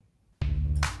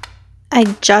I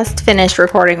just finished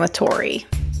recording with Tori.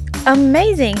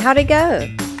 Amazing. How'd it go?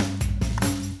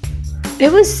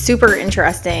 It was super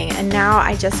interesting, and now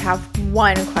I just have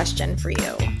one question for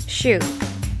you. Shoot.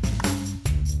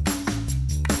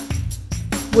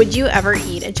 Would you ever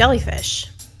eat a jellyfish?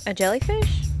 A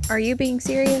jellyfish? Are you being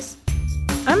serious?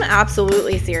 I'm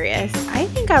absolutely serious. I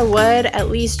think I would at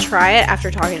least try it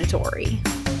after talking to Tori.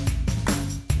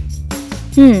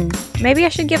 Maybe I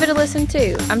should give it a listen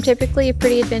too. I'm typically a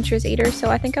pretty adventurous eater, so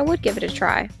I think I would give it a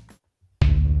try.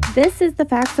 This is the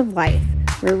Facts of Life,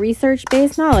 where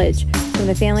research-based knowledge from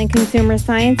the Family and Consumer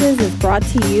Sciences is brought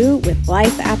to you with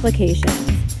life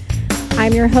applications.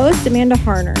 I'm your host, Amanda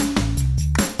Harner.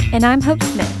 And I'm Hope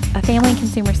Smith, a family and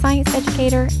consumer science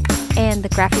educator and the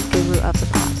graphic guru of the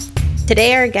pod.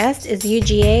 Today our guest is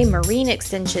UGA Marine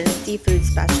Extension Seafood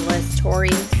Specialist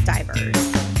Tori Stivers.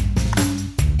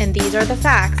 And these are the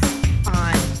facts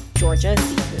on Georgia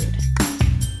seafood.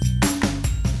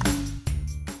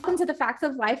 Welcome to the Facts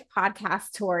of Life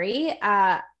podcast, Tori.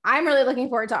 I'm really looking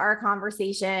forward to our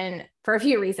conversation for a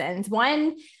few reasons.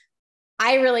 One,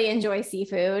 I really enjoy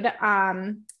seafood.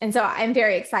 And so I'm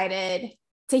very excited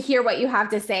to hear what you have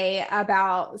to say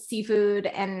about seafood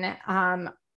and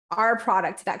our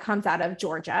product that comes out of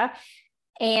Georgia.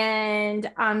 And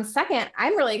second,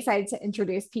 I'm really excited to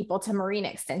introduce people to Marine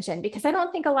Extension because I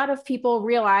don't think a lot of people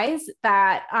realize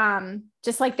that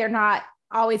just like they're not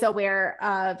always aware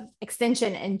of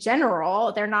extension in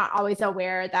general, they're not always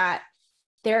aware that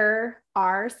there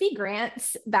are sea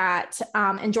grants that,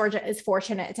 and Georgia is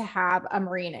fortunate to have a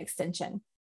Marine Extension.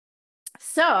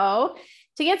 So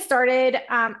to get started,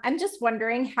 I'm just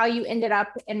wondering how you ended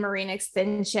up in Marine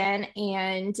Extension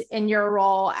and in your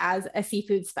role as a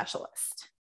seafood specialist.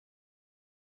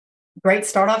 Great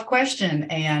start off question.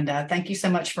 And thank you so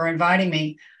much for inviting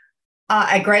me.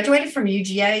 I graduated from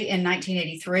UGA in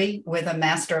 1983 with a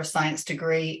Master of Science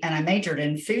degree, and I majored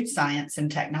in food science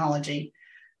and technology.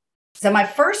 So my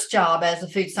first job as a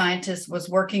food scientist was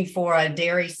working for a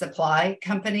dairy supply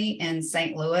company in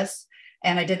St. Louis.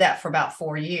 And I did that for about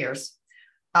 4 years.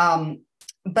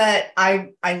 But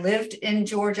I lived in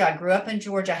Georgia. I grew up in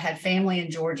Georgia, I had family in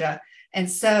Georgia. And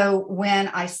so when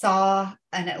I saw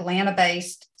an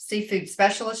Atlanta-based seafood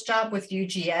specialist job with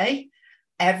UGA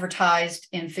advertised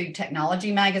in Food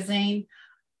Technology magazine,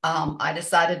 I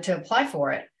decided to apply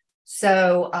for it.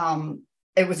 So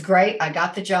it was great. I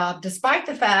got the job, despite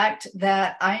the fact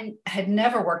that I had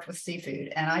never worked with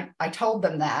seafood. And I told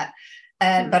them that.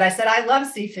 But I said, I love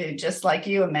seafood, just like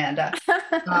you, Amanda.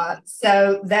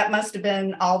 So that must have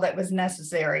been all that was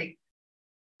necessary.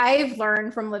 I've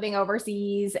learned from living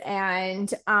overseas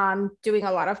and doing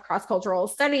a lot of cross-cultural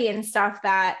study and stuff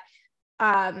that,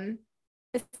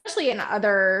 especially in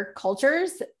other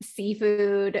cultures,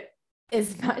 seafood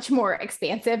is much more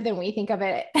expansive than we think of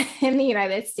it in the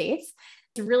United States.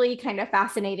 It's really kind of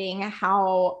fascinating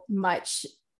how much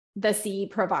the sea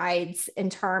provides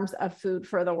in terms of food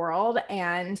for the world.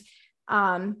 And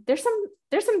there's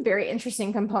some very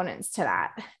interesting components to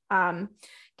that. Can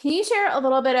you share a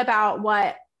little bit about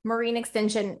what Marine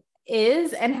Extension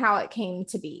is and how it came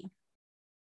to be?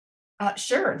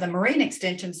 Sure. The Marine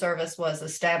Extension Service was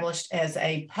established as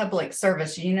a public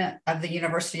service unit of the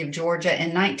University of Georgia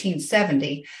in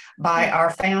 1970 by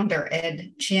our founder,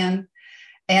 Ed Chin.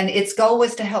 And its goal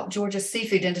was to help Georgia's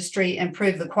seafood industry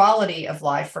improve the quality of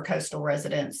life for coastal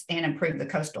residents and improve the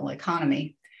coastal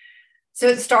economy. So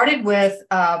it started with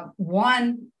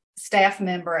one staff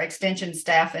member, extension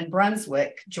staff in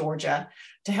Brunswick, Georgia,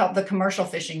 to help the commercial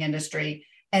fishing industry,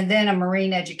 and then a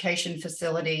marine education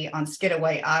facility on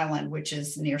Skidaway Island, which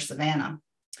is near Savannah.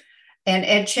 And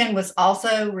Ed Chin was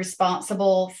also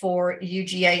responsible for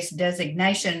UGA's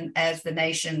designation as the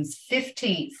nation's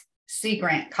 15th Sea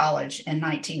Grant College in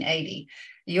 1980.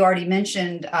 You already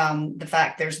mentioned the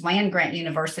fact there's land grant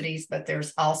universities, but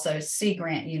there's also sea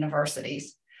grant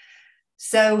universities.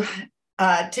 So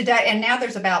today, and now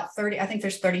there's about 30, I think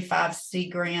there's 35 sea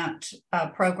grant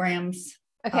programs.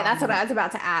 Okay, that's what I was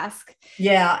about to ask.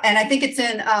 Yeah, and I think it's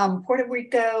in Puerto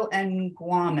Rico and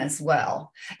Guam as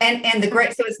well. And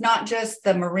so it's not just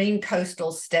the marine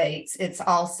coastal states, it's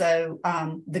also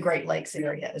the Great Lakes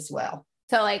area as well.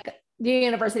 So like the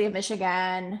University of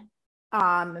Michigan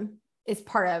is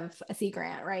part of a sea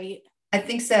grant, right? I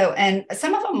think so. And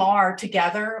some of them are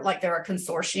together, like they're a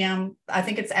consortium. I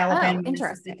think it's Alabama,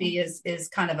 Mississippi is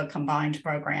kind of a combined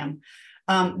program.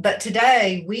 But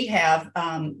today we have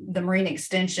the Marine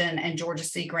Extension and Georgia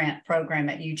Sea Grant program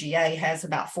at UGA has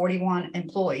about 41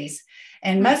 employees,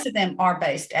 and most of them are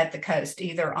based at the coast,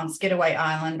 either on Skidaway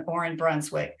Island or in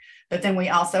Brunswick. But then we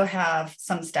also have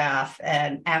some staff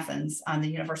at Athens on the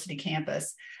university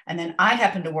campus. And then I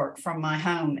happen to work from my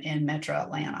home in Metro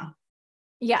Atlanta.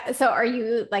 Yeah. So are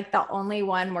you like the only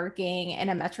one working in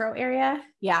a metro area?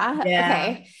 Yeah.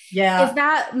 Okay. Yeah. Is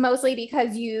that mostly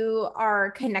because you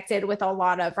are connected with a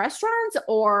lot of restaurants,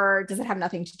 or does it have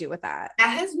nothing to do with that? It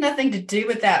has nothing to do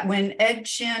with that. When Ed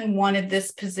Chin wanted this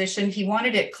position, he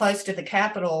wanted it close to the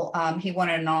Capitol. He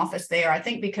wanted an office there, I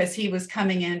think, because he was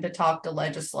coming in to talk to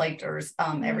legislators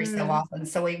every so often.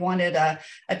 So he wanted a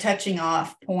touching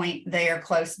off point there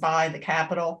close by the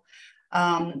Capitol.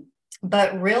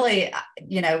 But really,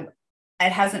 it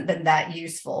hasn't been that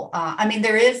useful. I mean,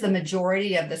 there is the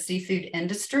majority of the seafood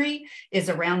industry is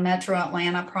around Metro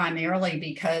Atlanta, primarily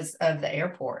because of the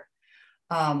airport.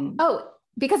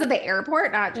 Because of the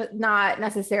airport, not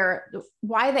necessarily.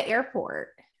 Why the airport?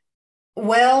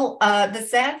 Well, the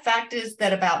sad fact is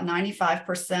that about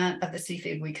 95% of the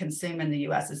seafood we consume in the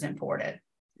U.S. is imported.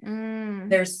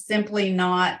 There's simply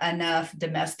not enough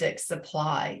domestic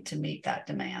supply to meet that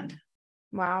demand.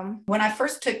 Wow. When I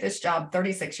first took this job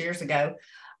 36 years ago,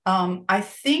 I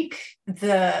think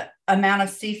the amount of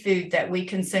seafood that we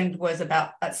consumed was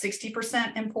about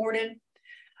 60% imported.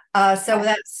 So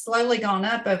that's slowly gone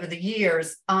up over the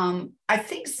years. I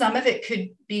think some of it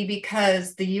could be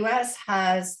because the U.S.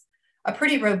 has a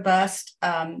pretty robust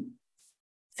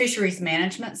fisheries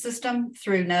management system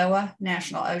through NOAA,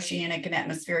 National Oceanic and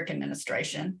Atmospheric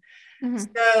Administration.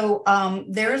 So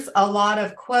there's a lot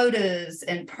of quotas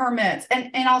and permits,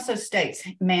 and also states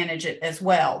manage it as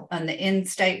well. And the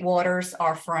in-state waters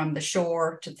are from the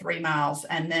shore to 3 miles,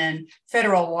 and then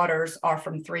federal waters are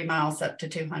from 3 miles up to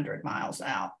 200 miles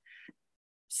out.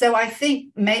 So I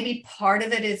think maybe part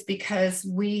of it is because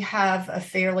we have a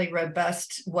fairly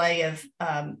robust way of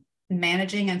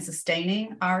managing and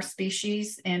sustaining our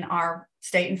species in our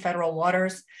state and federal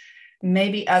waters.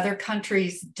 Maybe other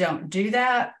countries don't do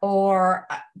that, or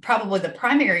probably the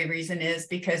primary reason is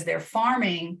because they're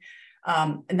farming.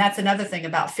 And that's another thing,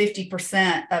 about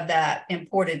 50% of that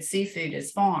imported seafood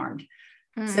is farmed.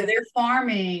 So they're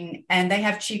farming and they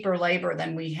have cheaper labor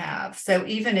than we have. So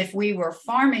even if we were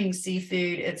farming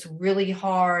seafood, it's really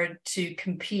hard to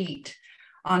compete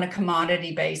on a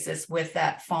commodity basis with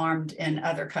that farmed in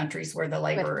other countries where the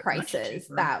labor with prices.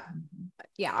 That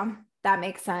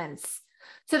makes sense.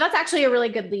 So that's actually a really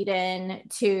good lead in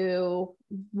to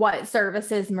what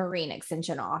services Marine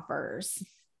Extension offers.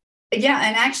 Yeah,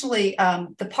 and actually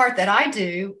the part that I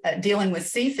do dealing with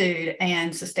seafood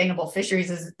and sustainable fisheries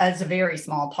is a very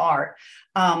small part.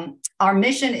 Our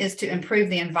mission is to improve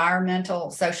the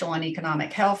environmental, social, and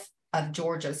economic health of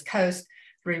Georgia's coast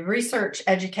through research,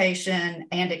 education,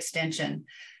 and extension.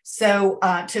 So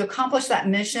to accomplish that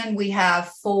mission, we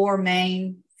have 4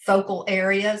 main focal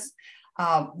areas.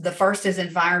 The first is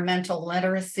environmental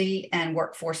literacy and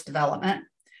workforce development.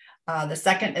 The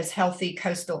second is healthy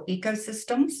coastal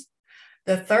ecosystems.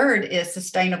 The third is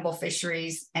sustainable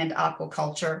fisheries and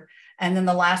aquaculture. And then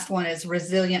the last one is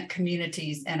resilient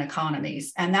communities and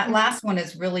economies. And that last one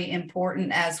is really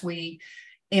important as we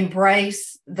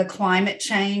embrace the climate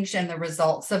change and the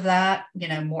results of that,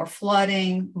 more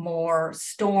flooding, more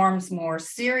storms, more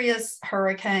serious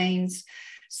hurricanes.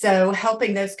 So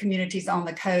helping those communities on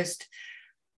the coast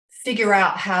figure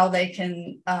out how they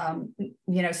can,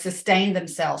 sustain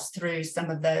themselves through some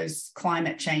of those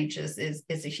climate changes is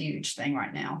a huge thing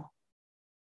right now.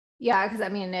 Yeah, because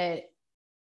it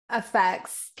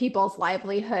affects people's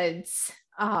livelihoods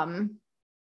in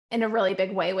a really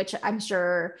big way, which I'm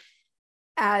sure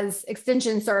as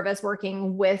extension service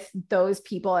working with those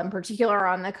people in particular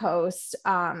on the coast,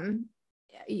 I'm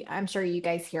sure you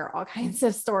guys hear all kinds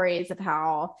of stories of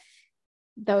how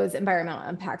those environmental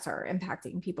impacts are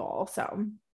impacting people. So,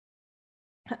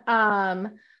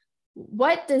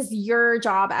 what does your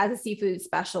job as a seafood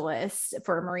specialist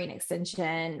for Marine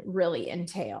Extension really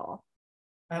entail?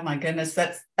 Oh my goodness,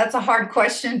 that's a hard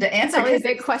question to answer. That's a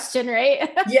big question,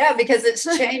 right? Yeah, because it's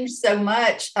changed so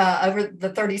much over the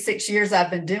 36 years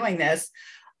I've been doing this.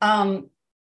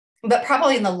 But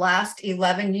probably in the last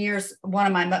 11 years, one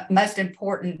of my most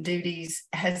important duties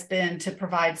has been to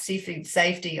provide seafood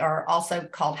safety, or also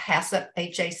called HACCP,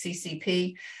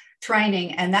 HACCP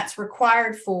training. And that's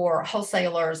required for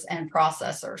wholesalers and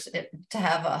processors. To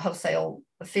have a wholesale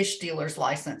fish dealer's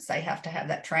license, they have to have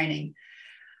that training.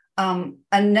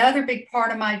 Another big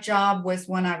part of my job was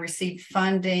when I received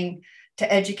funding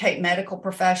to educate medical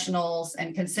professionals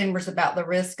and consumers about the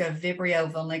risk of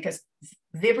Vibrio vulnicus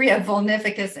Vibrio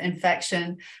vulnificus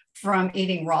infection from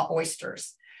eating raw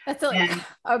oysters. That's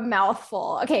a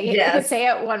mouthful. Okay, yes. say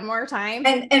it one more time.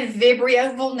 And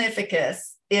Vibrio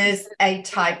vulnificus is a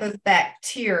type of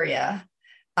bacteria.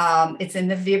 It's in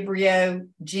the Vibrio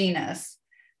genus.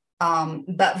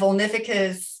 But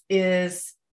vulnificus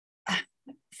is,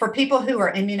 for people who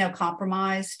are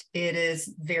immunocompromised, it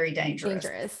is very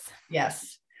dangerous.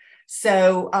 Yes.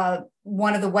 So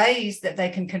one of the ways that they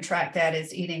can contract that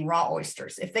is eating raw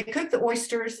oysters. If they cook the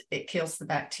oysters, it kills the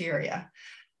bacteria.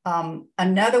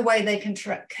 Another way they can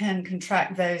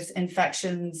contract those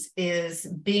infections is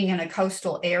being in a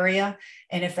coastal area.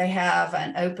 And if they have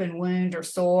an open wound or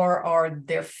sore, or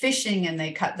they're fishing and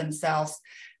they cut themselves,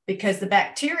 because the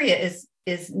bacteria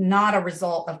is not a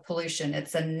result of pollution.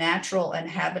 It's a natural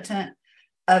inhabitant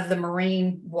of the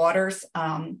marine waters.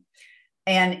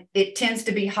 And it tends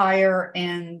to be higher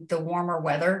in the warmer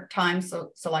weather times.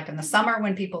 So like in the summer,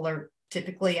 when people are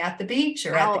typically at the beach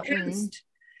or at the coast,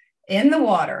 in the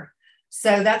water.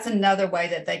 So that's another way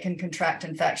that they can contract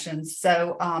infections.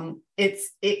 So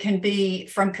it can be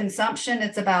from consumption.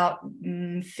 It's about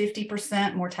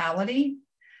 50% mortality.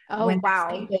 Oh, when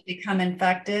wow. people become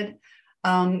infected.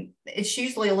 It's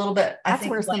usually a little bit, that's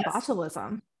worse than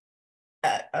botulism.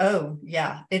 Oh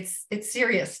yeah, it's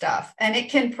serious stuff. And it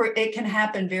can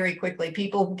happen very quickly.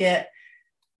 People get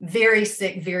very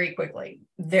sick very quickly.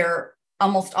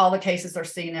 Almost all the cases are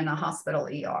seen in a hospital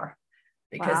ER.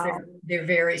 Because they're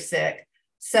very sick.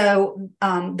 So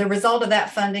the result of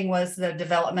that funding was the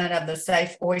development of the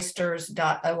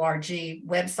safeoysters.org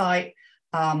website.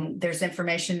 There's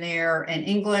information there in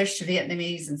English,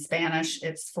 Vietnamese, and Spanish.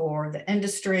 It's for the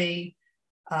industry,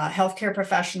 healthcare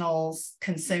professionals,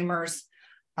 consumers.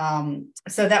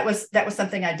 So that was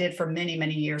something I did for many,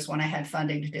 many years when I had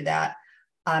funding to do that.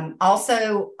 I'm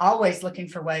also always looking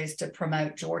for ways to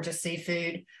promote Georgia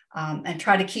seafood and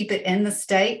try to keep it in the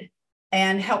state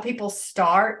and help people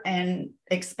start and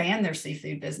expand their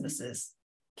seafood businesses.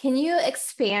 Can you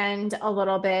expand a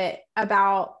little bit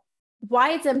about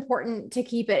why it's important to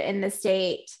keep it in the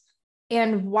state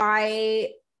and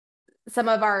why some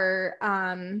of our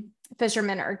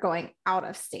fishermen are going out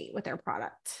of state with their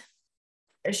product?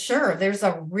 Sure. There's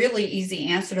a really easy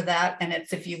answer to that. And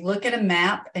it's if you look at a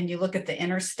map and you look at the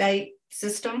interstate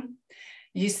system,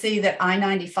 you see that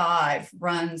I-95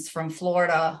 runs from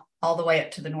Florida all the way up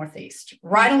to the Northeast,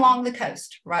 right along the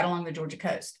coast, right along the Georgia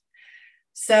coast.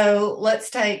 So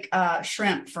let's take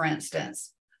shrimp, for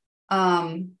instance.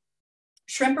 Shrimpers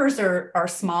are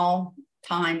small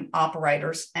time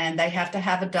operators, and they have to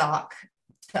have a dock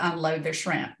to unload their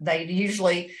shrimp. There's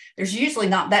usually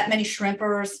not that many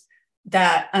shrimpers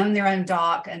that own their own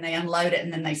dock, and they unload it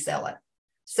and then they sell it.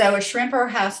 So a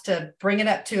shrimper has to bring it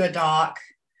up to a dock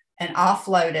and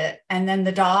offload it, and then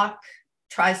the dock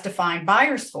tries to find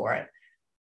buyers for it.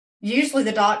 Usually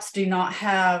the docks do not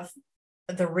have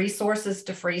the resources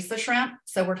to freeze the shrimp.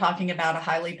 So we're talking about a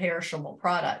highly perishable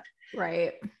product.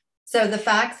 Right. So the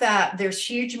fact that there's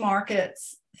huge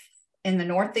markets in the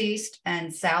Northeast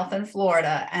and South in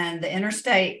Florida, and the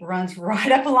interstate runs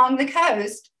right up along the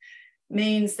coast,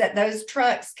 means that those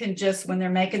trucks can just, when they're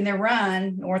making their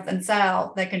run north and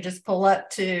south, they can just pull up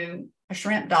to a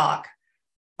shrimp dock,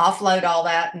 offload all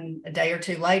that, and a day or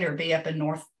two later be up in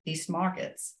Northeast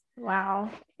markets. Wow.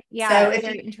 Yeah. So it's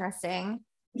very interesting.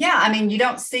 Yeah. I mean, you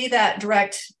don't see that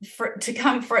direct for it to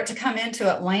come into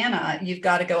Atlanta. You've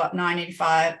got to go up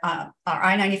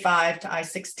I-95 to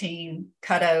I-16,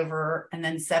 cut over, and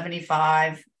then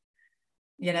 75.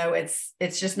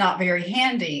 It's just not very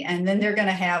handy. And then they're going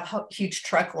to have huge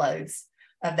truckloads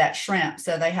of that shrimp.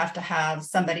 So they have to have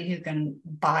somebody who can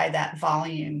buy that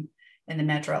volume in the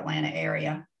metro Atlanta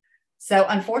area. So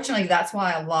unfortunately, that's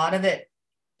why a lot of it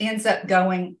ends up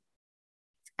going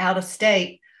out of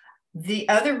state. The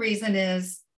other reason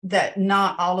is that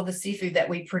not all of the seafood that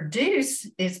we produce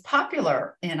is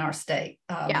popular in our state.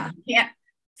 You can't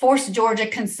force Georgia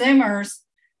consumers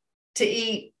to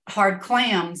eat hard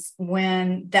clams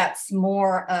when that's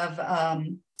more of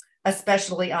a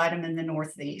specialty item in the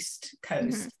Northeast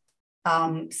coast.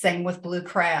 Mm-hmm. Same with blue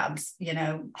crabs,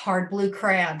 hard blue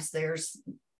crabs. There's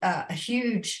a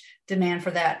huge demand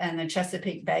for that in the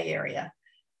Chesapeake Bay area.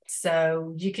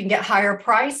 So you can get higher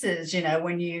prices,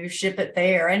 when you ship it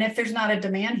there. And if there's not a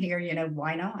demand here,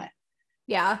 why not?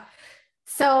 Yeah.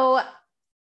 So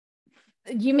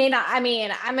you may not, I'm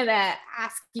going to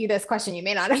ask you this question. You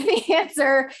may not have the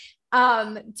answer.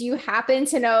 Do you happen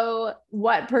to know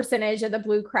what percentage of the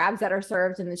blue crabs that are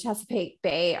served in the Chesapeake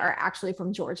Bay are actually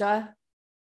from Georgia?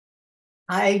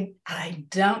 I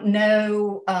don't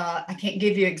know. I can't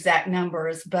give you exact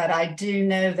numbers, but I do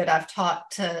know that I've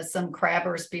talked to some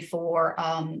crabbers before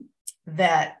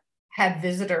that had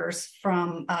visitors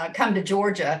from come to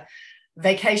Georgia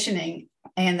vacationing,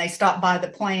 and they stopped by the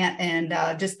plant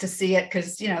and just to see it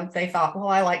because, they thought, well,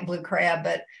 I like blue crab,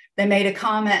 but they made a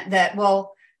comment that,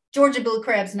 well, Georgia blue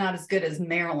crab's not as good as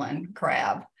Maryland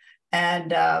crab.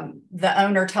 And the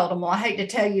owner told them, well, I hate to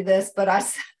tell you this, but I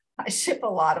ship a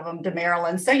lot of them to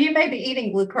Maryland. So you may be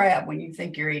eating blue crab when you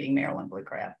think you're eating Maryland blue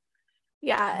crab.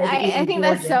 Yeah, I think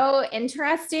Georgia. That's so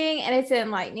interesting. And it's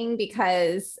enlightening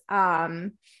because,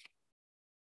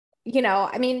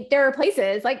 there are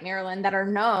places like Maryland that are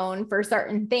known for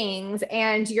certain things,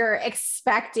 and you're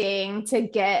expecting to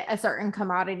get a certain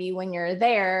commodity when you're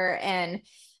there. And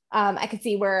I could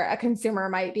see where a consumer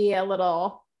might be a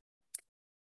little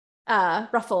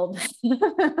ruffled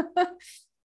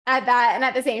at that. And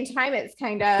at the same time, it's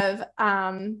kind of,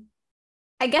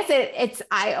 I guess it's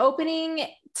eye-opening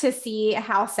to see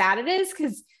how sad it is,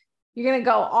 because you're going to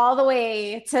go all the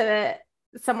way to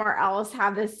somewhere else,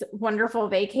 have this wonderful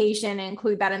vacation, and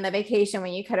include that in the vacation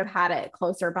when you could have had it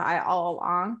closer by all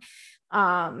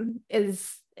along,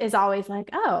 is always like,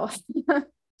 oh,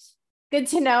 good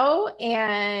to know.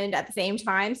 And at the same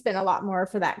time, spend a lot more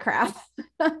for that crab.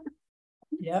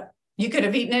 Yep. You could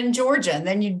have eaten it in Georgia and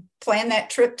then you plan that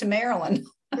trip to Maryland.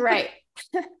 Right.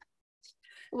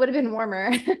 Would have been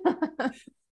warmer.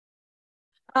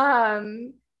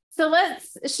 So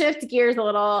let's shift gears a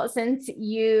little, since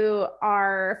you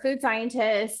are a food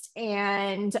scientist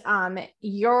and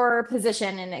your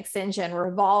position in Extension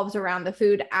revolves around the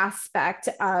food aspect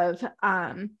of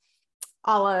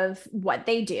all of what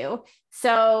they do.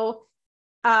 So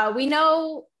we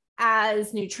know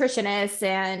as nutritionists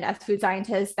and as food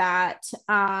scientists that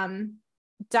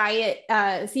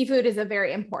seafood is a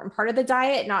very important part of the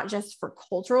diet, not just for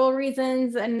cultural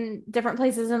reasons in different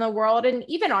places in the world, and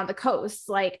even on the coast,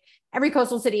 like every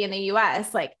coastal city in the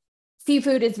US, like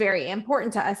seafood is very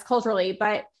important to us culturally,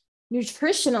 but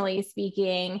nutritionally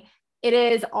speaking, it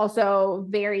is also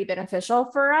very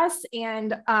beneficial for us.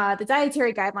 And the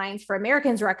dietary guidelines for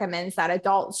Americans recommends that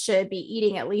adults should be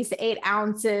eating at least 8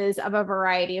 ounces of a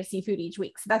variety of seafood each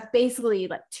week. So that's basically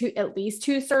like at least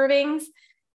 2 servings.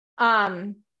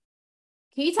 Can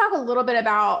you talk a little bit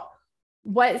about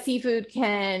what seafood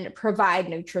can provide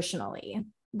nutritionally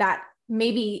that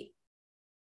maybe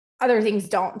other things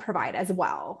don't provide as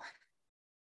well?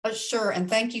 Sure. And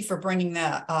thank you for bringing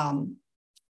that,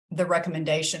 the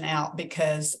recommendation out,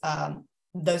 because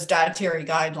those dietary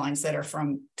guidelines that are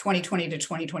from 2020 to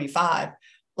 2025,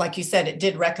 like you said, it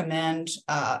did recommend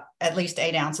at least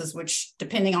 8 ounces, which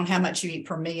depending on how much you eat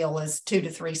per meal is 2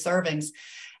 to 3 servings.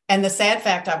 And the sad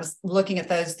fact, I was looking at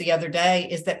those the other day,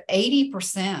 is that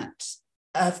 80%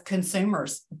 of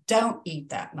consumers don't eat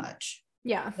that much.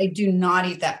 Yeah. They do not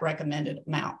eat that recommended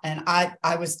amount. And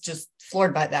I was just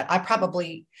floored by that. I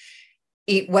probably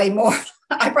eat way more.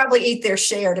 I probably eat their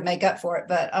share to make up for it.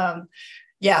 But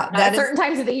yeah. At certain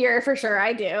times of the year, for sure,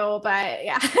 I do. But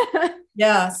yeah.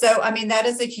 Yeah. So, that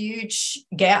is a huge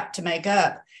gap to make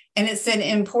up. And it's an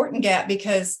important gap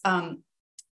because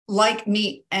like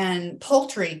meat and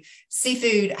poultry,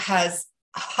 seafood has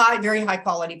very high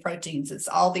quality proteins. It's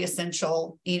all the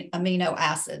essential amino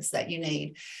acids that you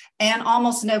need, and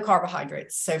almost no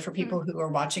carbohydrates. So for people who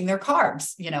are watching their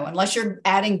carbs, unless you're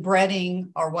adding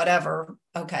breading or whatever,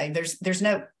 okay, there's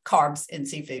no carbs in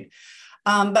seafood.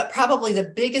 But probably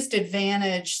the biggest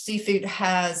advantage seafood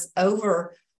has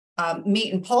over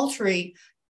meat and poultry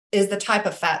is the type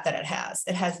of fat that it has.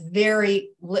 It has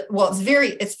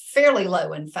it's fairly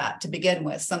low in fat to begin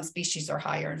with. Some species are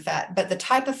higher in fat, but the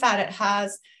type of fat it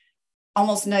has,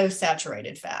 almost no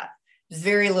saturated fat. There's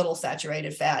very little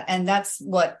saturated fat. And that's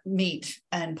what meat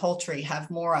and poultry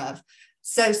have more of.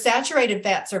 So saturated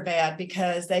fats are bad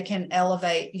because they can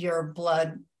elevate your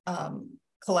blood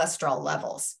cholesterol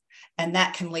levels, and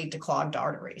that can lead to clogged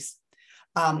arteries.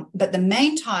 But the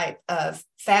main type of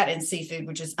fat in seafood,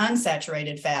 which is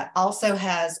unsaturated fat, also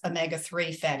has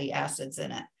omega-3 fatty acids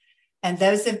in it. And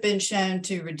those have been shown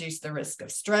to reduce the risk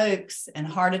of strokes and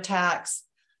heart attacks.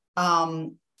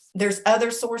 There's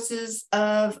other sources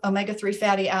of omega-3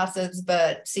 fatty acids,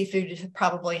 but seafood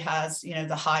probably has,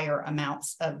 the higher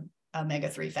amounts of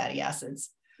omega-3 fatty acids.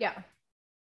 Yeah.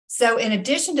 So in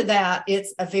addition to that,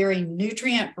 it's a very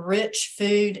nutrient-rich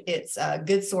food. It's a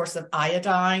good source of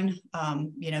iodine,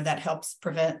 that helps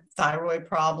prevent thyroid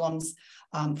problems,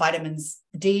 vitamins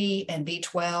D and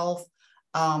B12,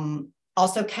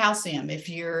 also calcium. If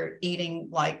you're eating,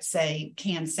 like, say,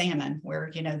 canned salmon,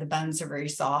 where, the bones are very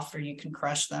soft, or you can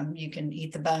crush them, you can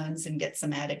eat the bones and get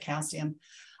some added calcium.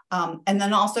 And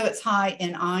then also it's high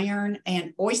in iron,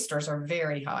 and oysters are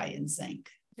very high in zinc.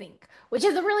 Zinc, which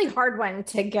is a really hard one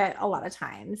to get a lot of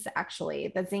times.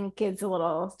 Actually, the zinc is a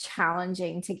little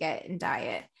challenging to get in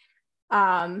diet.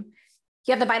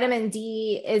 Yeah, the vitamin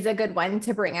D is a good one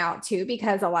to bring out too,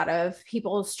 because a lot of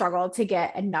people struggle to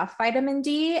get enough vitamin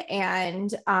D,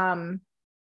 and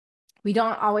we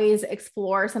don't always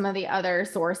explore some of the other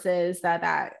sources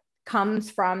that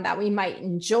comes from that we might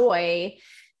enjoy,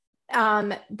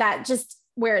 that just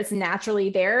where it's naturally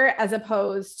there, as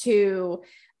opposed to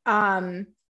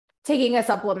taking a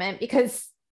supplement, because,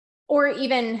 or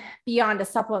even beyond a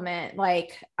supplement,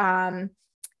 like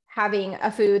having a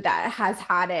food that has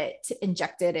had it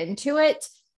injected into it,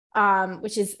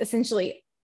 which is essentially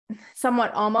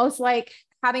somewhat almost like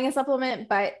having a supplement.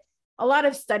 But a lot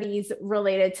of studies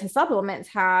related to supplements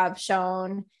have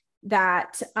shown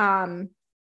that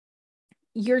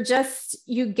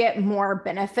you get more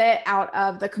benefit out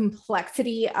of the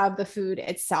complexity of the food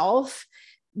itself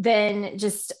than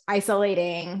just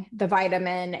isolating the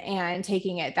vitamin and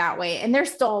taking it that way. And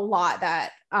there's still a lot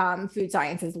that food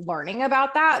science is learning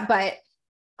about that. But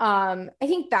I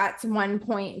think that's one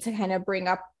point to kind of bring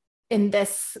up in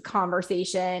this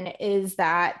conversation, is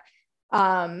that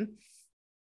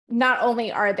not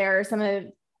only are there some of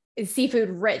seafood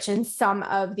rich in some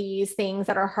of these things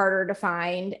that are harder to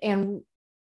find, and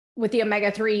with the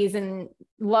omega-3s and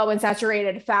low in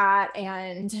saturated fat,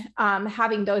 and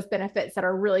having those benefits that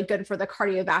are really good for the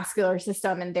cardiovascular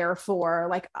system, and therefore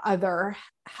like other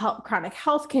chronic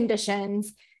health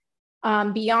conditions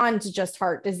beyond just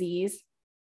heart disease.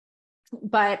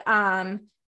 But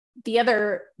the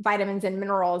other vitamins and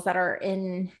minerals that are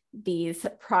in these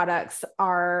products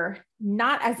are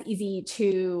not as easy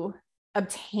to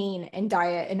obtain in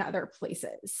diet in other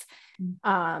places.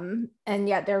 And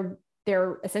yet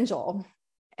they're essential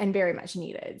and very much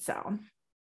needed. So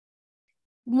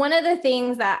one of the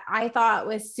things that I thought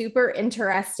was super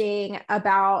interesting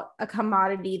about a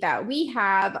commodity that we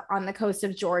have on the coast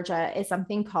of Georgia is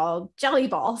something called jelly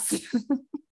balls.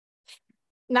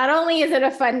 Not only is it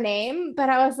a fun name, but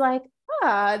I was like,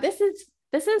 this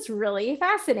is really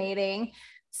fascinating.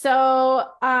 So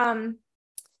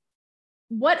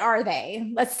what are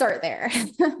they? Let's start there.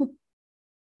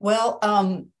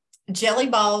 Well, jelly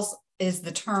balls is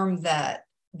the term that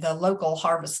the local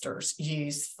harvesters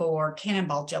use for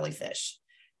cannonball jellyfish.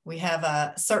 We have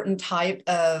a certain type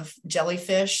of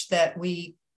jellyfish that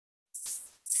we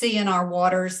see in our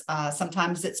waters.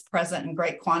 Sometimes it's present in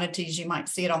great quantities. You might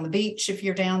see it on the beach if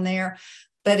you're down there,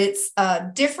 but it's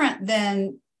different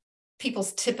than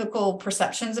people's typical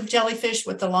perceptions of jellyfish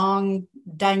with the long,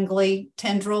 dangly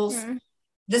tendrils. Mm-hmm.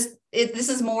 This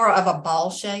is more of a ball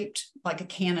shaped, like a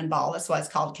cannonball. That's why it's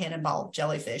called cannonball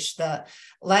jellyfish. The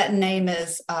Latin name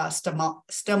is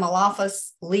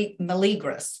Stomophilus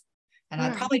meleagris. And I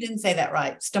probably didn't say that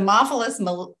right. Stomophilus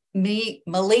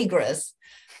meleagris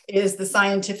is the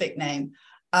scientific name.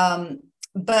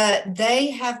 But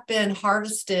they have been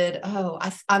harvested.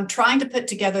 I'm trying to put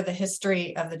together the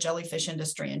history of the jellyfish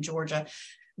industry in Georgia.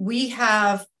 We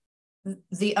have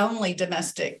the only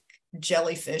domestic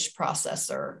jellyfish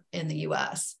processor in the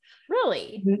U.S.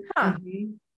 Really? Huh.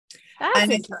 Mm-hmm.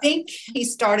 And I think he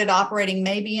started operating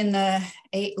maybe in the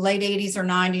late 80s or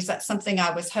 90s. That's something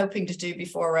I was hoping to do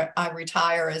before I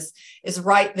retire, is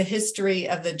write the history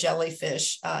of the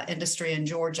jellyfish industry in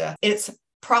Georgia. It's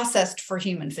processed for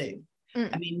human food.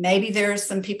 I mean, maybe there's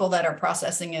some people that are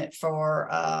processing it for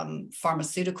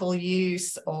pharmaceutical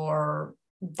use or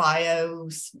bio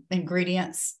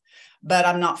ingredients, but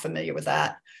I'm not familiar with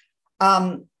that.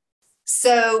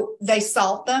 So they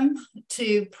salt them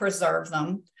to preserve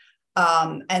them.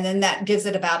 And then that gives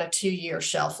it about a 2-year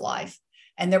shelf life.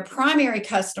 And their primary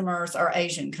customers are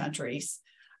Asian countries.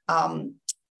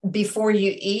 Before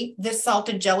you eat this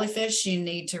salted jellyfish, you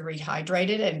need to rehydrate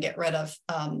it and get rid of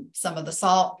some of the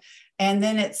salt. And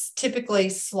then it's typically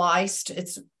sliced.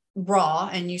 It's raw,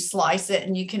 and you slice it,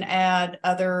 and you can add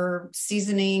other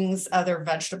seasonings, other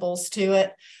vegetables to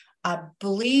it. I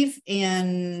believe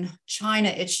in China,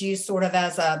 it's used sort of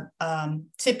as a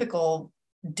typical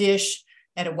dish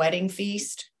at a wedding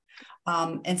feast.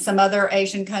 In some other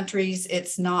Asian countries,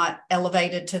 it's not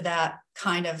elevated to that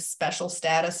kind of special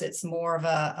status. It's more of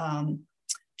a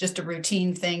just a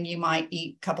routine thing you might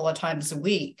eat a couple of times a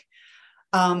week.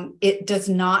 It does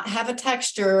not have a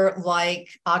texture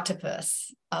like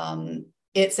octopus.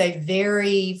 It's a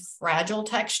very fragile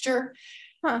texture.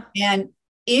 Huh. And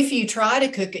if you try to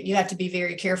cook it, you have to be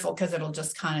very careful because it'll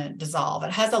just kind of dissolve.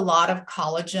 It has a lot of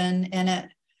collagen in it.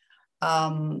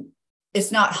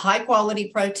 It's not high quality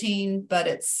protein, but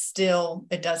it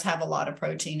does have a lot of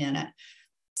protein in it.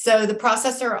 So the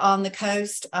processor on the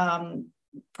coast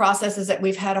processes that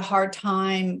we've had a hard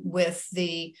time with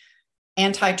the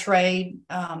anti-trade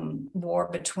war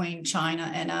between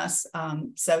China and us.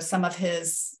 So some of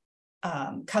his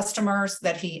customers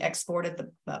that he exported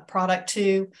the product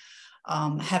to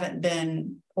haven't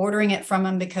been ordering it from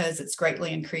him because it's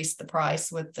greatly increased the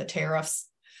price with the tariffs.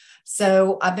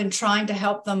 So I've been trying to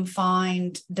help them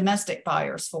find domestic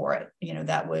buyers for it.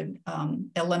 That would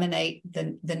eliminate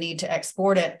the need to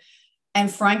export it.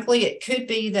 And frankly, it could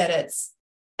be that it's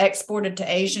exported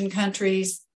to Asian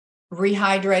countries,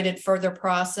 rehydrated, further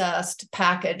processed,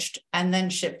 packaged, and then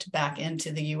shipped back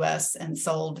into the U.S. and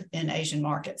sold in Asian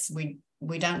markets. We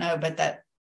don't know, but that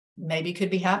maybe could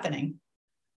be happening.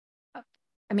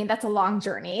 I mean, that's a long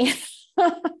journey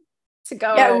to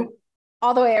go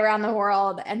all the way around the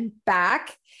world and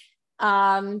back,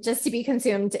 just to be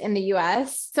consumed in the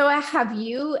U.S. So have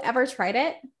you ever tried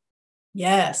it?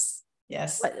 Yes.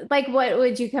 What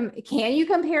would you can you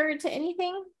compare it to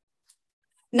anything?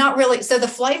 Not really. So the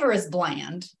flavor is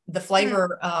bland. The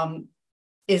flavor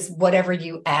is whatever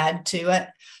you add to it.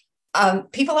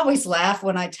 People always laugh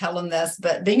when I tell them this,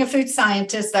 but being a food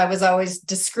scientist, I was always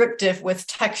descriptive with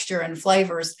texture and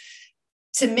flavors.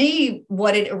 To me,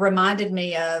 what it reminded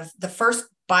me of, the first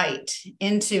bite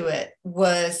into it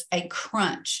was a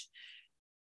crunch.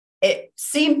 It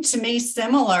seemed to me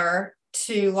similar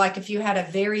to like if you had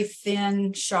a very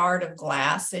thin shard of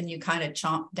glass and you kind of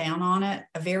chomp down on it,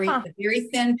 a very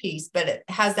thin piece, but it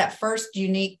has that first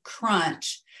unique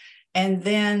crunch. And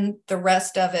then the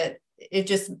rest of it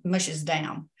just mushes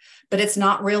down. But it's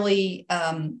not really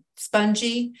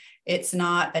spongy. It's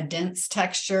not a dense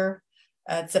texture.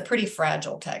 It's a pretty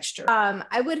fragile texture.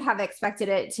 I would have expected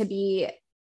it to be,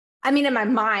 in my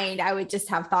mind, I would just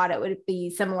have thought it would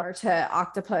be similar to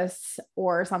octopus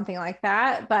or something like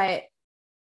that. But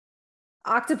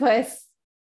octopus,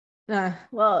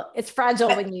 it's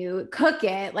fragile when you cook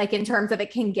it, like in terms of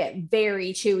it can get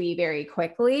very chewy very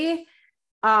quickly.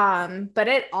 But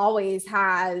it always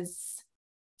has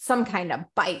some kind of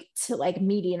bite, like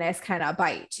meatiness kind of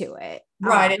bite to it.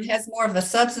 Right. It has more of a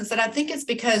substance. And I think it's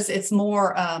because it's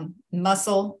more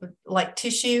muscle like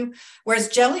tissue, whereas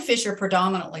jellyfish are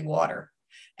predominantly water.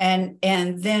 And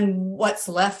then what's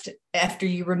left after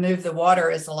you remove the water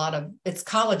is it's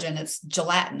collagen. It's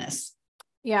gelatinous.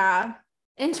 Yeah.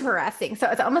 Interesting. So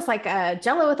it's almost like a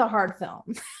Jello with a hard film.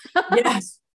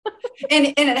 Yes.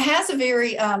 And it has a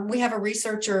very, we have a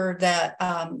researcher that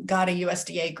got a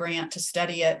USDA grant to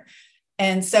study it.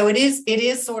 And so it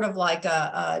is sort of like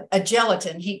a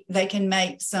gelatin. They can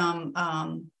make some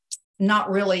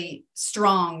not really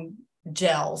strong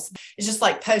gels. It's just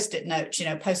like Post-it notes.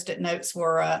 Post-it notes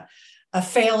were a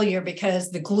failure because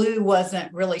the glue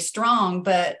wasn't really strong,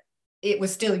 but it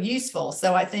was still useful.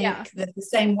 So I think that the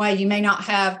same way it may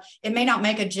not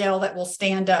make a gel that will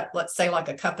stand up, let's say like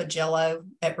a cup of Jello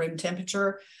at room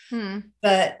temperature,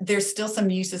 but there's still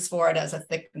some uses for it as a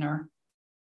thickener.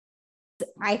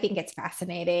 I think it's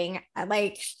fascinating. I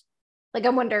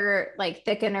wonder, like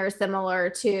thickener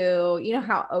similar to,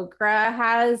 how okra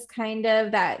has kind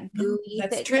of that gooey.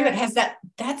 That's thickener. true. It has that.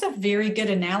 That's a very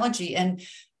good analogy. And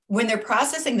when they're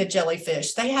processing the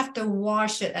jellyfish, they have to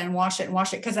wash it and wash it and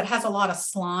wash it because it has a lot of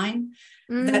slime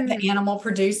that the animal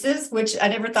produces, which I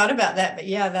never thought about that. But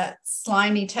yeah, that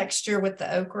slimy texture with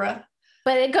the okra.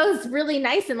 But it goes really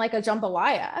nice in like a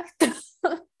jambalaya.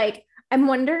 I'm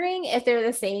wondering if they're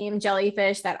the same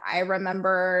jellyfish that I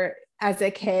remember as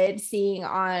a kid seeing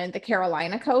on the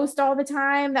Carolina coast all the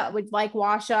time that would like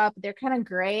wash up. They're kind of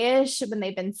grayish when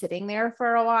they've been sitting there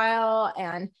for a while,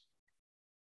 and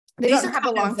they don't have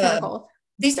a long tentacle.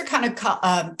 These are kind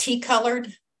of tea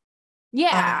colored.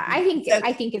 Yeah, I think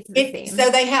it's the same. So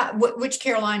they have which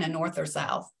Carolina, North or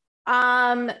South?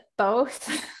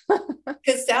 Both.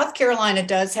 Because South Carolina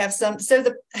does have some. So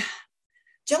the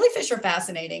jellyfish are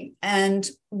fascinating, and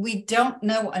we don't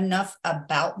know enough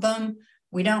about them.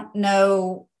 We don't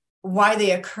know why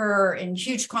they occur in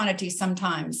huge quantities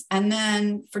sometimes, and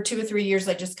then for 2 or 3 years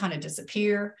they just kind of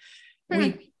disappear.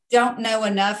 We don't know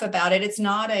enough about it. It's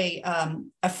not a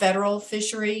federal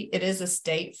fishery. It is a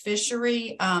state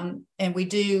fishery, and we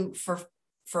do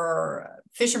for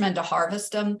fishermen to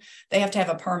harvest them. They have to have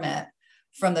a permit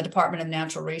from the Department of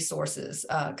Natural Resources,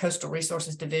 Coastal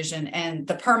Resources Division, and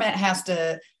the permit has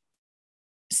to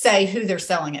say who they're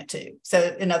selling it to.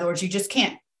 So in other words, you just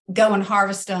can't go and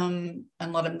harvest them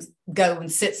and let them go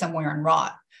and sit somewhere and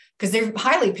rot because they're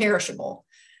highly perishable.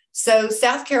 So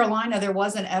South Carolina, there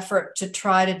was an effort to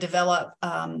try to develop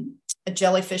a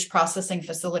jellyfish processing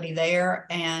facility there.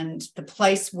 And the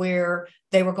place where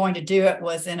they were going to do it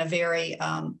was in a very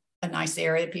a nice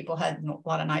area. People had a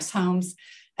lot of nice homes,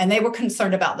 and they were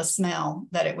concerned about the smell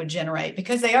that it would generate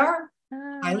because they are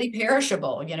highly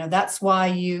perishable. That's why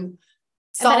you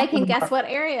I bet I salt can them. guess what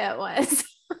area it was.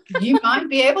 You might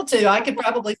be able to. I could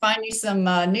probably find you some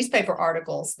newspaper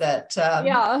articles that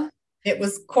Yeah. it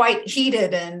was quite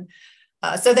heated, and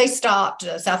so they stopped.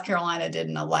 South Carolina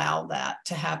didn't allow that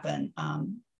to happen.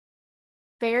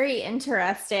 Very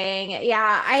interesting.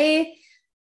 Yeah,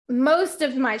 most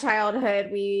of my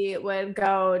childhood we would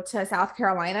go to South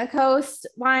Carolina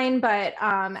coastline, but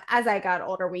as I got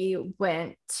older, we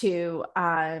went to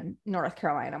North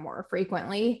Carolina more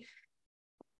frequently.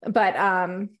 But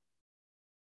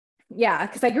yeah,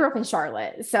 because I grew up in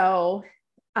Charlotte, so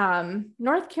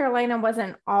North Carolina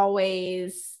wasn't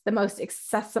always the most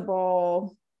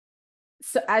accessible,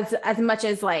 so as much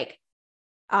as like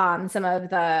some of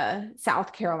the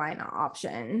South Carolina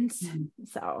options.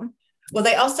 So, well,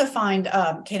 they also find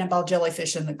cannonball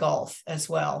jellyfish in the Gulf as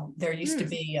well. There used to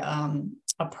be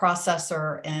a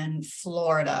processor in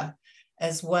Florida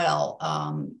as well.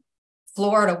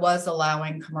 Florida was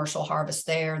allowing commercial harvest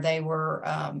there. They were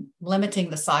limiting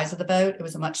the size of the boat. It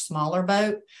was a much smaller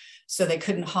boat, so they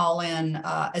couldn't haul in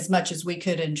as much as we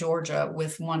could in Georgia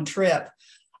with one trip.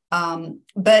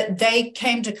 But they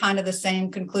came to kind of the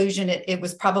same conclusion. It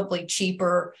was probably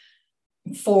cheaper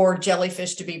for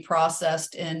jellyfish to be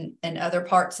processed in other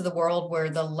parts of the world where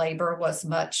the labor was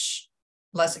much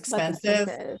less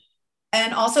expensive.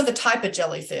 And also the type of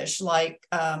jellyfish, like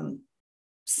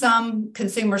some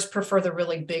consumers prefer the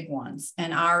really big ones,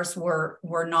 and ours were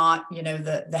not,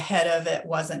 the head of it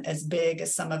wasn't as big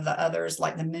as some of the others,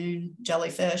 like the moon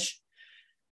jellyfish.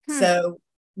 So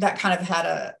that kind of had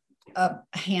a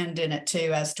hand in it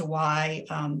too, as to why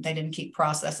they didn't keep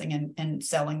processing and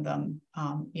selling them.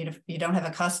 If you don't have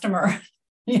a customer,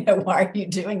 why are you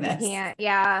doing this?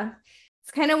 Yeah.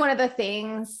 It's kind of one of the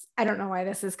things, I don't know why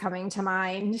this is coming to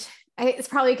mind. It's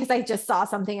probably because I just saw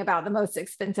something about the most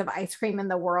expensive ice cream in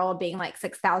the world being like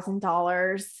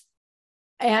 $6,000.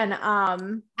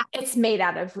 And it's made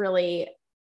out of really,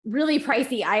 really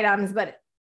pricey items, but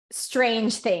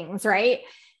strange things, right?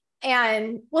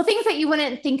 And well, things that you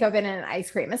wouldn't think of in an ice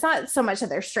cream. It's not so much that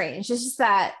they're strange. It's just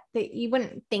that you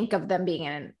wouldn't think of them being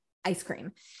in an ice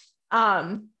cream.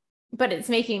 But it's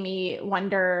making me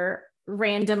wonder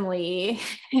randomly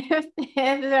if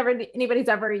anybody's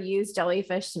ever used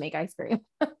jellyfish to make ice cream.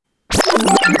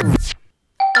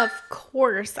 Of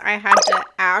course, I had to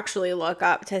actually look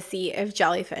up to see if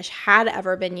jellyfish had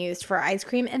ever been used for ice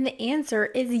cream. And the answer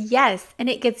is yes. And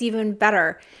it gets even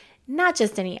better. Not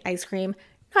just any ice cream.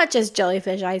 Not just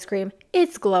jellyfish ice cream,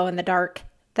 it's glow in the dark.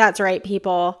 That's right,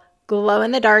 people. Glow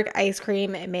in the dark ice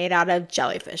cream made out of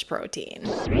jellyfish protein.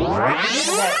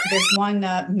 There's one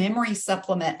memory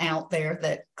supplement out there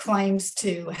that claims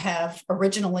to have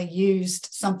originally used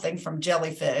something from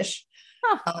jellyfish.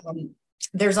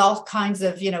 There's all kinds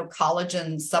of,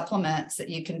 collagen supplements that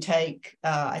you can take.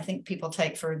 I think people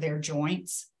take for their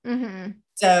joints. Mm-hmm.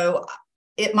 So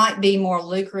it might be more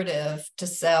lucrative to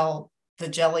sell the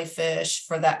jellyfish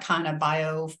for that kind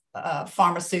of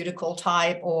pharmaceutical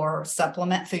type or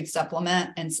food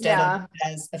supplement instead of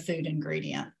as a food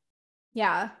ingredient.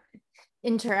 Yeah.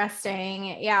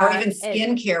 Interesting. Yeah. Or even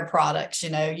skincare products,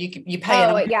 you pay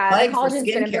the collagen's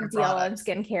been a big deal in products.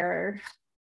 Skincare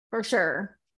for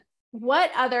sure.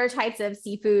 What other types of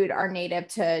seafood are native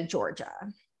to Georgia?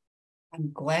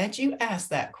 I'm glad you asked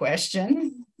that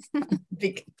question.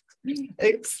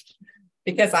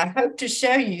 Because I hope to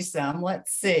show you some.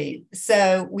 Let's see.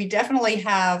 So we definitely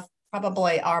have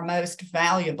probably our most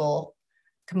valuable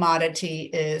commodity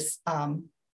is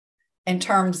in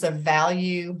terms of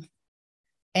value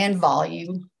and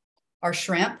volume, our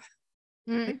shrimp.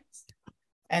 Mm-hmm.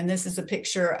 And this is a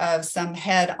picture of some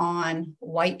head-on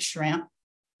white shrimp.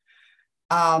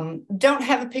 Don't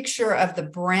have a picture of the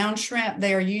brown shrimp.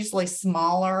 They are usually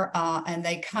smaller and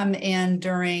they come in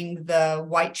during the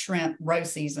white shrimp roe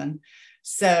season.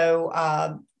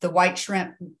 So the white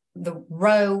shrimp, the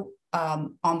roe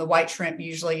on the white shrimp,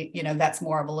 usually, that's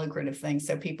more of a lucrative thing.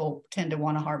 So people tend to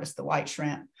want to harvest the white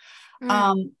shrimp.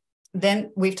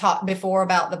 Then we've talked before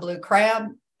about the blue crab.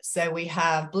 So we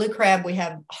have blue crab, we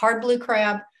have hard blue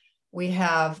crab, we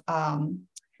have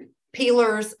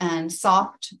peelers and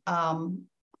soft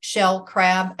shell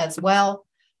crab as well.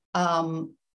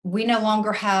 We no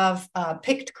longer have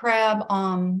picked crab.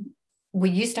 We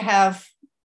used to have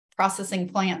processing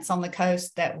plants on the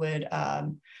coast that would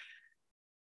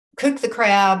cook the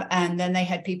crab, and then they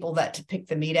had people that to pick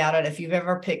the meat out of it. If you've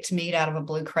ever picked meat out of a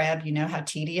blue crab, you know how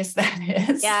tedious that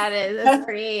is. Yeah, it is. It's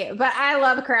pretty, but I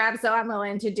love crab, so I'm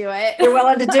willing to do it. You're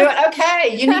willing to do it?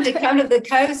 Okay. You need to come to the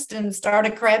coast and start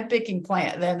a crab picking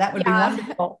plant. Then that would be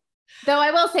wonderful. Though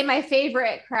I will say my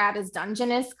favorite crab is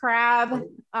Dungeness crab.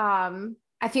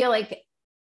 I feel like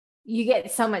you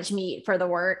get so much meat for the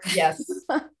work. Yes,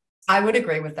 I would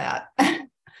agree with that.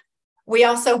 We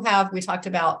also have, we talked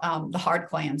about the hard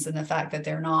clams and the fact that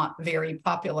they're not very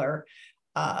popular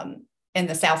in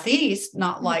the Southeast,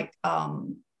 not like,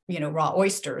 raw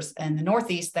oysters. In the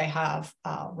Northeast, they have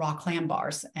raw clam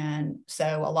bars. And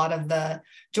so a lot of the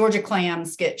Georgia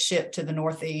clams get shipped to the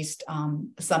Northeast,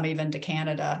 some even to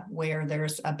Canada, where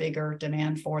there's a bigger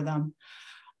demand for them.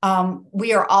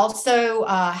 We are also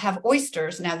have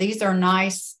oysters. Now, these are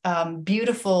nice,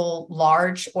 beautiful,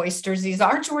 large oysters. These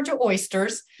are Georgia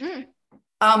oysters.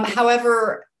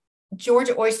 However,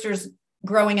 Georgia oysters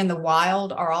growing in the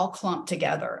wild are all clumped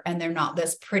together, and they're not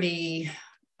this pretty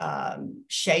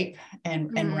shape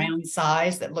and round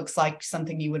size that looks like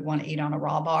something you would want to eat on a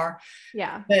raw bar.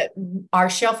 Yeah. But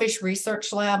our shellfish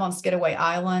research lab on Skidaway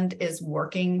Island is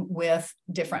working with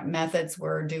different methods.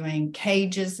 We're doing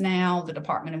cages now. The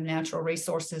Department of Natural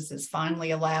Resources has finally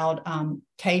allowed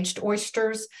caged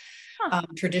oysters.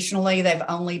 Traditionally, they've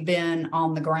only been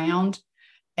on the ground.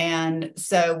 And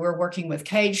so we're working with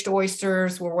caged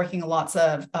oysters. We're working lots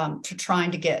of to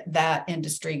trying to get that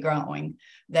industry growing.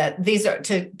 That these are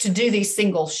to do these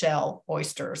single shell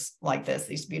oysters like this,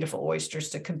 these beautiful oysters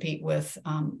to compete with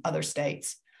other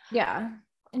states. Yeah,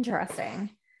 interesting.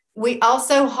 We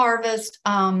also harvest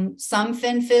some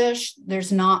finfish.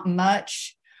 There's not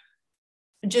much,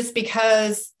 just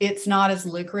because it's not as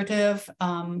lucrative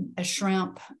as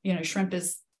shrimp. Shrimp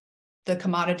is the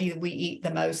commodity that we eat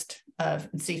the most of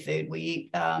in seafood. We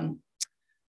eat on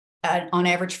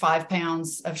average 5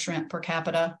 pounds of shrimp per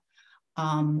capita.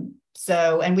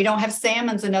 And we don't have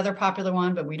salmon's another popular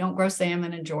one, but we don't grow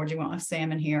salmon in Georgia. We don't have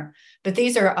salmon here. But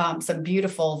these are some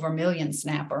beautiful vermilion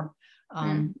snapper,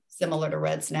 similar to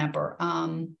red snapper.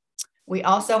 We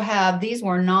also have, these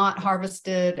were not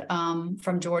harvested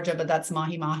from Georgia, but that's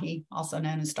mahi-mahi, also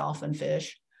known as dolphin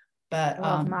fish. But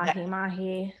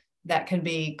mahi-mahi. That can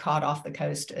be caught off the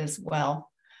coast as well.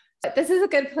 This is a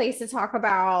good place to talk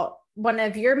about one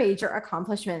of your major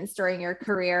accomplishments during your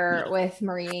career with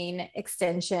marine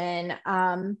extension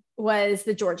was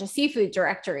the Georgia Seafood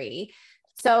Directory.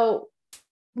 So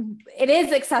it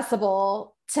is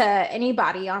accessible to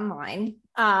anybody online.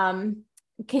 Can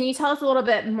you tell us a little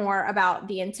bit more about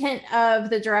the intent of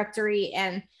the directory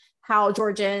and how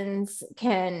Georgians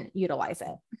can utilize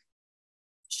it?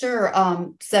 Sure.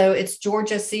 So it's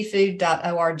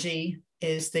georgiaseafood.org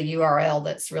is the URL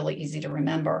that's really easy to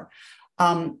remember.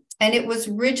 And it was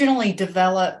originally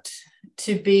developed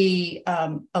to be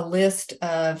a list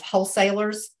of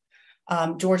wholesalers,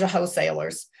 Georgia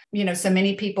wholesalers. So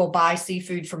many people buy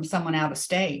seafood from someone out of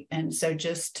state. And so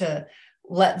just to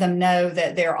let them know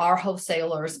that there are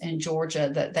wholesalers in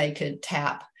Georgia that they could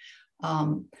tap.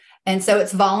 And so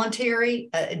it's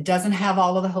voluntary. It doesn't have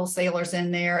all of the wholesalers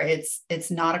in there. It's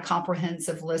not a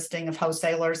comprehensive listing of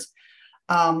wholesalers.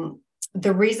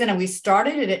 The reason we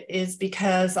started it is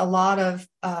because a lot of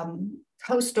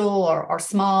coastal or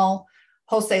small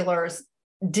wholesalers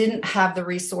didn't have the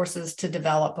resources to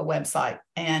develop a website.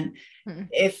 And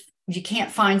if you can't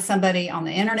find somebody on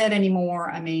the internet anymore,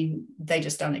 I mean, they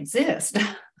just don't exist.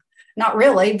 Not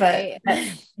really, but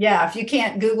yeah, if you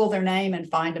can't Google their name and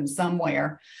find them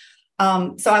somewhere.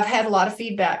 So I've had a lot of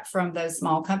feedback from those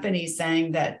small companies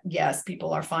saying that, yes,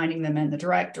 people are finding them in the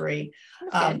directory.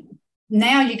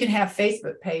 Now you can have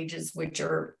Facebook pages, which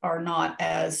are not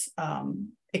as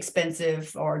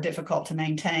expensive or difficult to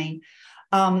maintain.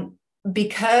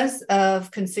 Because of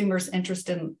consumers' interest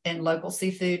in local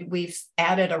seafood, we've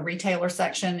added a retailer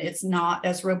section. It's not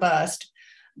as robust,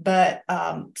 but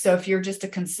so if you're just a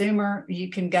consumer, you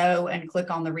can go and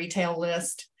click on the retail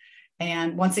list.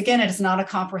 And once again, it is not a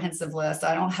comprehensive list.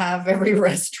 I don't have every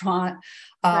restaurant.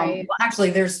 Right. Well,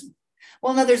 actually, there's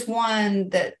one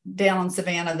that down in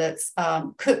Savannah that's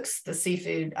cooks the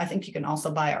seafood. I think you can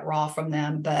also buy it raw from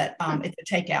them, but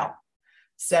it's a takeout.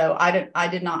 So I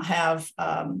did not have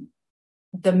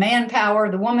the manpower,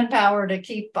 the woman power to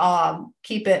keep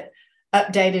it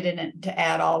updated and to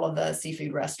add all of the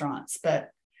seafood restaurants.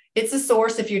 But it's a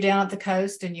source if you're down at the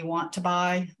coast and you want to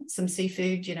buy some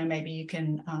seafood. Maybe you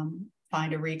can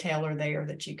find a retailer there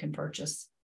that you can purchase.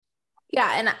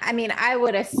 Yeah, and I mean, I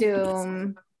would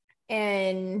assume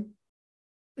in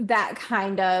that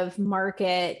kind of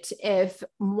market, if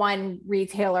one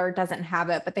retailer doesn't have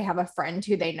it, but they have a friend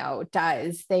who they know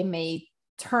does, they may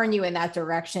turn you in that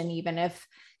direction, even if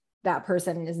that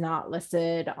person is not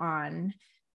listed on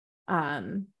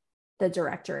the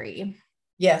directory.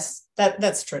 Yes,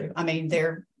 that's true. I mean,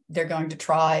 they're going to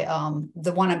try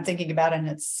the one I'm thinking about, and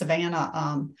it's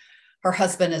Savannah. Her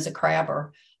husband is a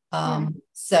crabber.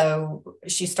 So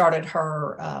she started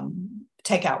her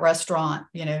takeout restaurant,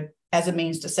 as a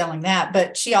means to selling that.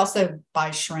 But she also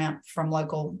buys shrimp from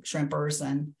local shrimpers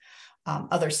and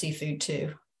other seafood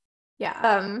too.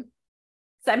 Yeah.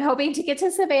 So I'm hoping to get to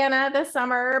Savannah this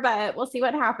summer, but we'll see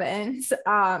what happens.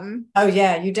 Oh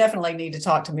yeah, you definitely need to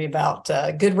talk to me about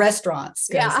good restaurants.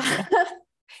 Yeah.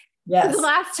 Yes. The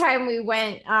last time we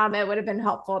went, it would have been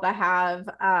helpful to have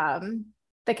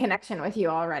the connection with you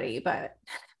already, but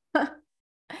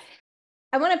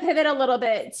I want to pivot a little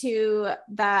bit to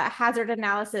the hazard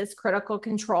analysis critical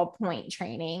control point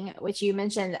training, which you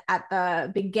mentioned at the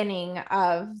beginning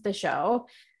of the show.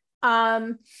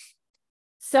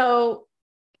 So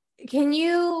can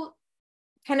you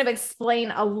kind of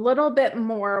explain a little bit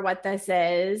more what this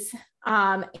is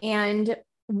and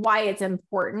why it's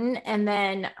important? And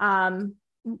then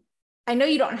I know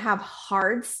you don't have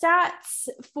hard stats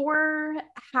for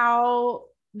how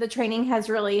the training has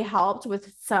really helped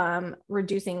with some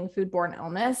reducing foodborne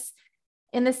illness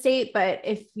in the state, but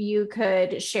if you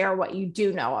could share what you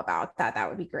do know about that, that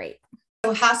would be great.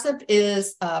 So HACCP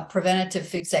is a preventative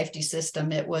food safety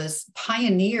system. It was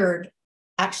pioneered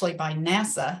actually by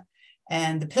NASA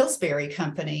and the Pillsbury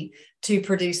Company to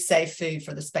produce safe food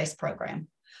for the space program.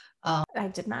 I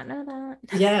did not know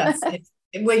that. Yes.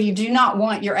 Well, you do not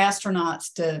want your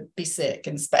astronauts to be sick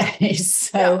in space.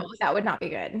 So no, that would not be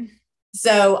good.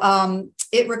 So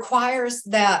it requires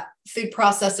that food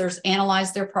processors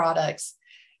analyze their products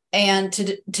and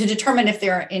to determine if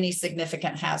there are any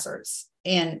significant hazards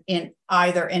in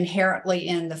either inherently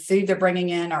in the food they're bringing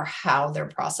in or how they're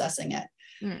processing it.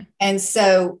 And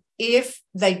so if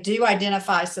they do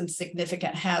identify some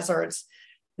significant hazards,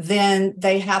 then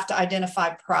they have to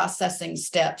identify processing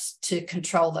steps to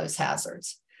control those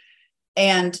hazards.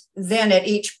 And then at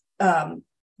each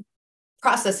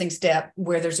processing step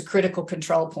where there's a critical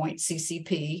control point,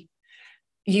 CCP,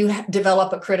 you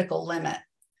develop a critical limit.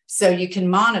 So you can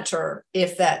monitor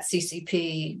if that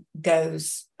CCP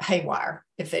goes haywire,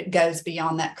 if it goes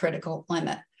beyond that critical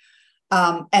limit.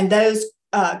 And those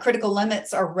critical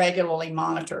limits are regularly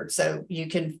monitored. So you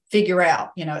can figure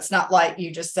out, it's not like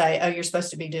you just say, oh, you're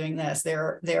supposed to be doing this.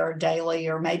 There are daily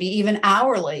or maybe even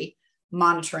hourly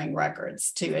monitoring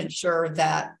records to ensure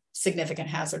that significant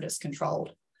hazard is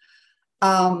controlled.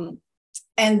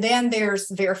 And then there's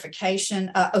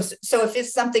verification. So if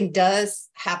something does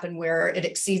happen where it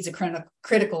exceeds a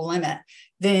critical limit,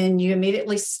 then you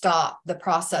immediately stop the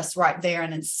process right there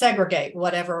and then segregate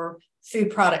whatever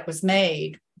food product was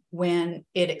made when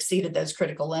it exceeded those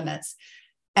critical limits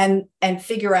and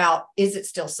figure out, is it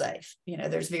still safe?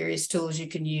 There's various tools you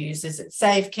can use. Is it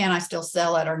safe? Can I still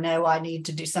sell it? Or no, I need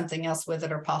to do something else with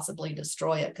it or possibly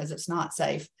destroy it because it's not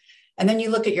safe. And then you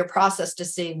look at your process to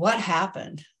see what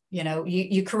happened.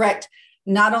 You correct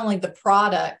not only the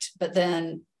product, but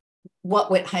then what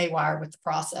went haywire with the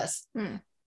process.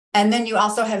 And then you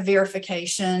also have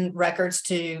verification records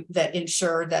that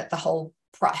ensure that the whole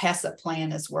HACCP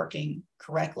plan is working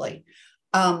correctly.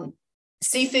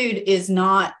 Seafood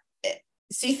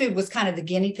was kind of the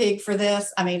guinea pig for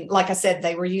this. I mean, like I said,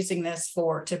 they were using this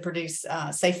to produce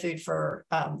safe food for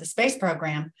the space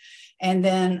program. And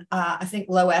then I think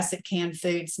low acid canned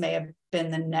foods may have been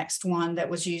the next one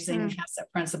that was using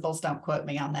HACCP principles. Don't quote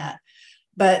me on that.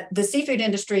 But the seafood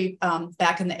industry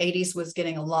back in the 80s was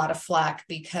getting a lot of flack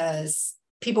because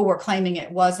people were claiming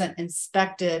it wasn't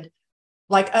inspected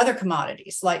like other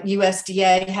commodities. Like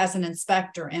USDA has an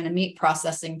inspector in a meat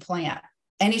processing plant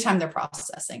anytime they're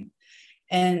processing.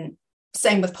 And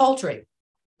same with poultry.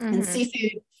 And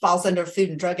seafood falls under Food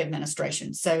and Drug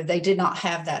Administration. So they did not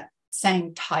have that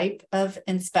same type of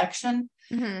inspection.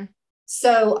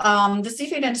 So the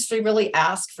seafood industry really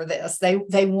asked for this.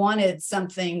 They wanted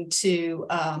something to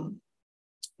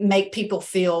make people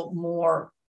feel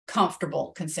more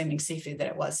comfortable consuming seafood, that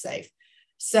it was safe.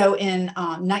 So in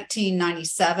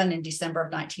 1997, in December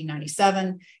of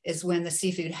 1997, is when the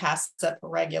seafood HACCP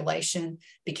regulation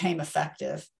became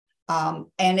effective.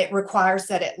 And it requires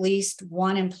that at least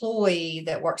one employee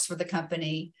that works for the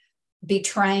company be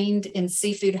trained in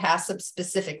seafood HACCP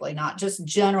specifically, not just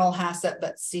general HACCP,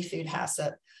 but seafood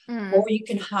HACCP, or you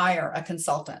can hire a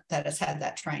consultant that has had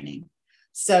that training.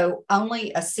 So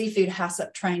only a seafood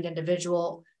HACCP trained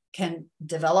individual can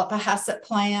develop a HACCP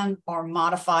plan or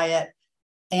modify it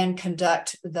and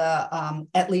conduct the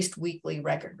at least weekly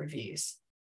record reviews.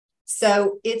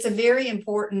 So it's a very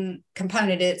important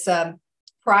component. It's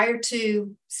prior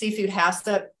to seafood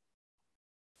HACCP,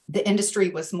 the industry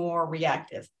was more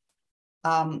reactive.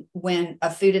 When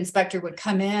a food inspector would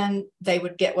come in, they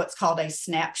would get what's called a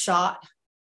snapshot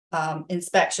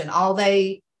inspection. All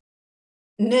they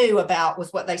knew about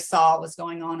was what they saw was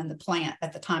going on in the plant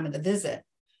at the time of the visit.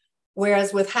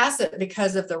 Whereas with HACCP,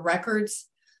 because of the records,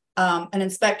 an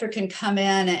inspector can come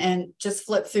in and just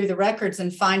flip through the records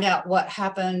and find out what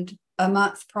happened a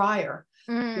month prior.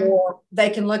 Or they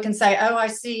can look and say, oh, I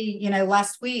see,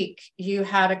 last week you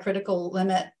had a critical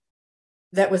limit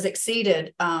that was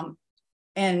exceeded,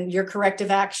 and your corrective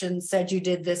action said you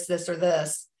did this, this, or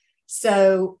this.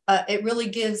 So it really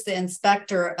gives the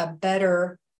inspector a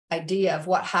better idea of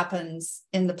what happens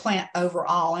in the plant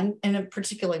overall, and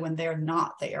particularly when they're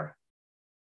not there.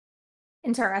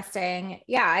 Interesting.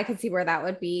 Yeah, I could see where that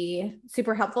would be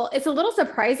super helpful. It's a little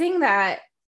surprising that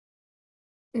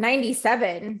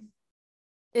 97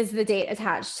 is the date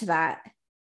attached to that.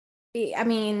 I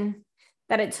mean,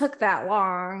 that it took that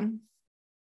long.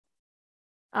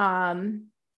 I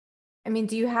mean,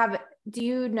 do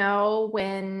you know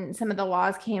when some of the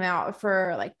laws came out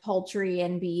for like poultry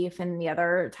and beef and the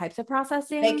other types of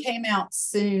processing? They came out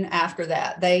soon after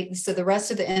that. So the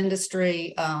rest of the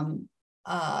industry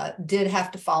did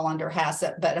have to fall under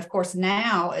HACCP, but of course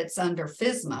now it's under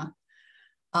FSMA.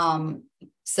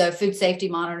 So Food Safety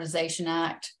Modernization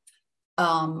Act.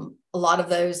 A lot of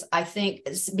those, I think,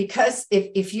 because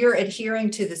if you're adhering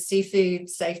to the seafood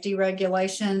safety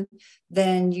regulation,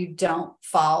 then you don't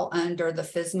fall under the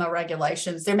FSMA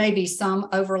regulations. There may be some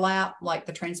overlap, like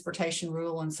the transportation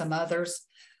rule and some others,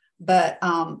 but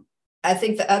I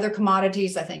think the other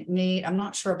commodities, I think meat, I'm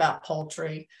not sure about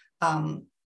poultry,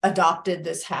 adopted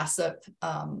this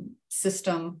HACCP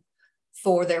system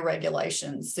for their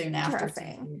regulations soon after.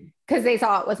 Because they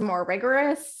thought it was more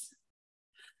rigorous.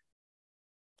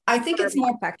 I think it's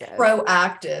more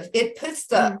proactive. It puts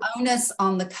the onus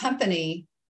on the company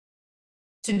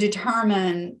to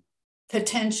determine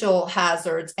potential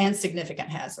hazards and significant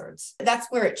hazards. That's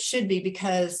where it should be,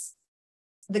 because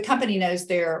the company knows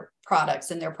their products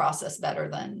and their process better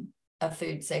than a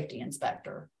food safety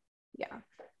inspector. Yeah.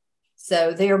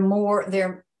 So they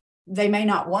may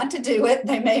not want to do it.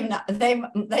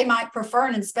 They might prefer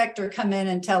an inspector come in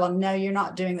and tell them, no, you're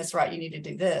not doing this right. You need to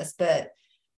do this. But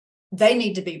they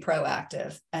need to be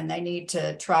proactive, and they need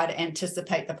to try to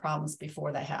anticipate the problems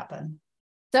before they happen.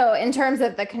 So in terms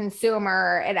of the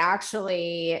consumer, it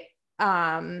actually,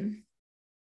 in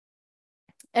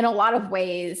a lot of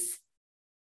ways,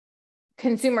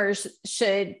 consumers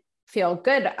should feel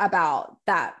good about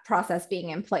that process being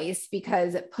in place,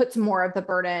 because it puts more of the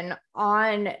burden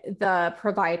on the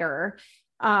provider,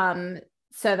 so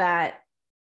that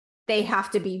they have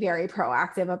to be very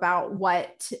proactive about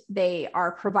what they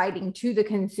are providing to the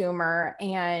consumer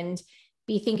and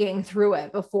be thinking through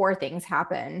it before things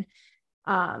happen.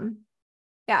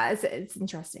 It's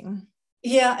interesting.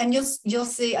 Yeah. And you'll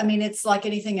see, I mean, it's like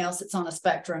anything else, it's on a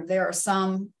spectrum. There are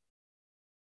some,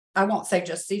 I won't say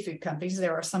just seafood companies,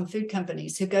 there are some food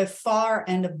companies who go far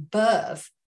and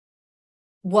above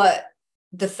what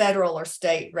the federal or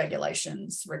state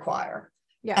regulations require.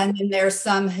 Yeah. And then there's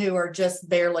some who are just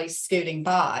barely scooting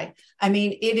by. I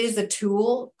mean, it is a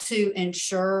tool to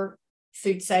ensure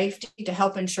food safety, to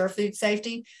help ensure food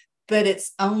safety, but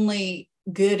it's only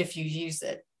good if you use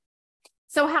it.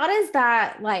 So how does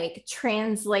that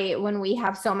translate when we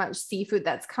have so much seafood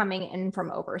that's coming in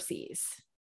from overseas?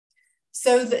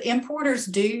 So the importers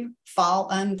do fall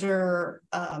under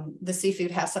the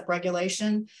seafood HACCP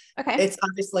regulation. Okay. It's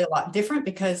obviously a lot different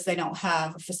because they don't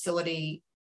have a facility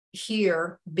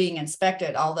here being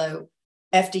inspected, although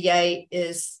FDA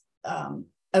is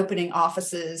opening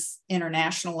offices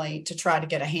internationally to try to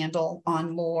get a handle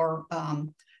on more,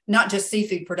 not just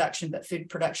seafood production, but food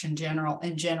production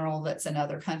in general that's in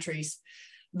other countries.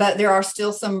 But there are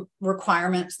still some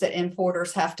requirements that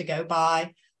importers have to go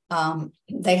by.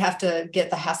 They have to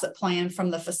get the HACCP plan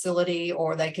from the facility,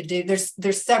 or they could do,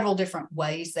 there's several different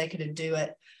ways they could do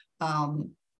it.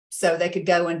 So they could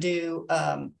go and do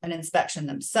an inspection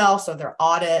themselves, or their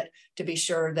audit, to be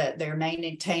sure that they're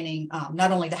maintaining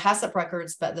not only the HACCP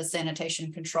records, but the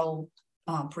sanitation control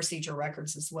procedure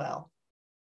records as well.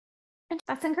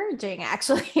 That's encouraging,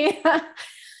 actually.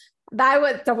 I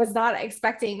was not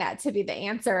expecting that to be the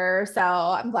answer. So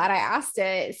I'm glad I asked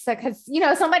it. So, because,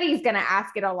 somebody's going to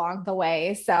ask it along the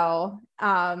way. So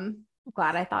I'm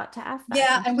glad I thought to ask that. Yeah.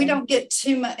 Question. And we don't get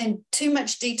too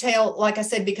much detail, like I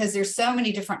said, because there's so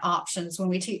many different options when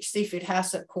we teach seafood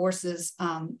HACCP courses.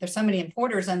 There's so many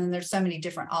importers, and then there's so many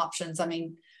different options. I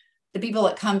mean, the people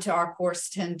that come to our course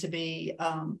tend to be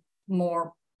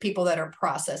more people that are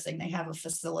processing. They have a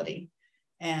facility.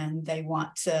 and they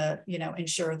want to,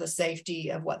 ensure the safety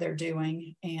of what they're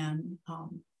doing and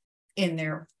in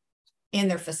their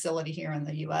facility here in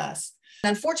the U.S.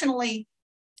 Unfortunately,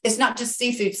 it's not just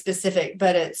seafood specific,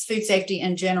 but it's food safety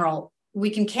in general. We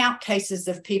can count cases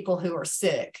of people who are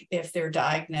sick if they're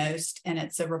diagnosed and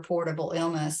it's a reportable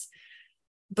illness,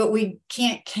 but we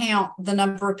can't count the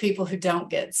number of people who don't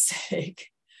get sick.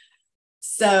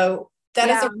 So that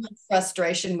is a real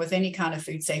frustration with any kind of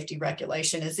food safety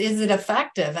regulation is it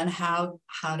effective, and how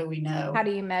do we know? How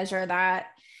do you measure that?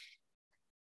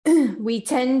 We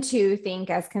tend to think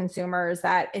as consumers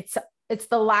that it's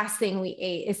the last thing we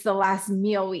ate. It's the last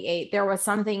meal we ate. There was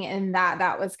something in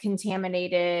that was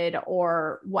contaminated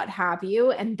or what have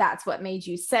you. And that's what made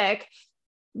you sick.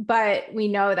 But we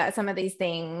know that some of these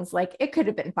things, like it could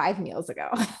have been 5 meals ago.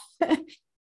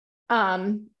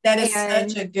 That is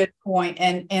such a good point.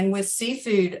 And with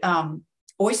seafood,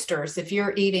 oysters, if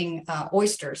you're eating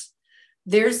oysters,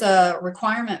 there's a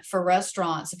requirement for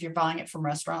restaurants, if you're buying it from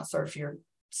restaurants or if you're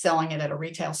selling it at a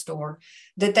retail store,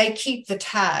 that they keep the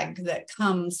tag that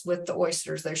comes with the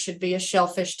oysters. There should be a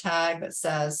shellfish tag that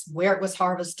says where it was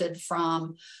harvested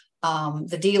from,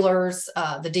 the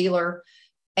dealer.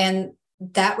 And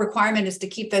that requirement is to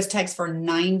keep those tags for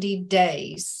 90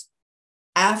 days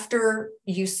after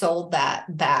you sold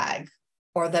that bag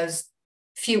or those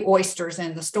few oysters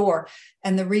in the store.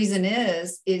 And the reason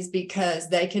is because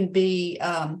they can be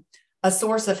a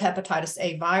source of hepatitis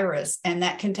A virus, and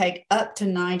that can take up to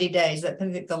 90 days. I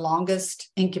think the longest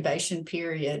incubation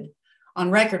period on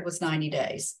record was 90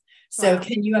 days. So wow.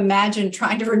 Can you imagine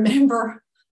trying to remember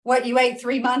what you ate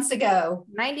 3 months ago?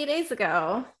 90 days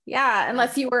ago. Yeah.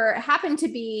 Unless you happened to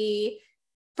be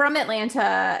from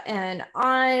Atlanta and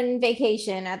on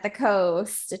vacation at the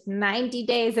coast 90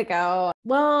 days ago.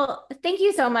 Well, thank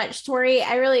you so much, Tori.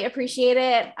 I really appreciate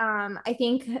it. I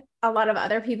think a lot of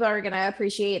other people are going to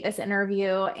appreciate this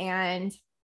interview and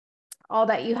all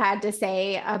that you had to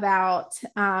say about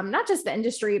not just the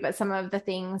industry, but some of the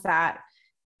things that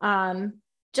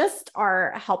just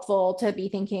are helpful to be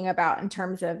thinking about in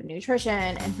terms of nutrition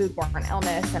and foodborne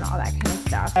illness and all that kind of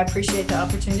stuff. I appreciate the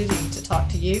opportunity to talk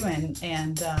to you and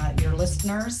your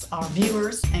listeners, our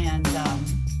viewers, and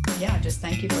just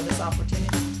thank you for this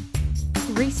opportunity.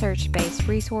 Research-based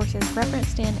resources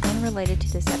referenced in and related to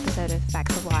this episode of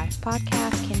Facts of Life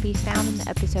podcast can be found in the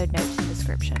episode notes and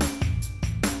description.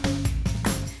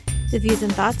 The views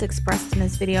and thoughts expressed in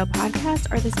this video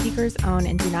podcast are the speaker's own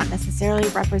and do not necessarily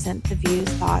represent the views,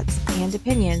 thoughts, and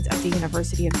opinions of the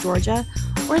University of Georgia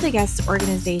or the guests'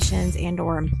 organizations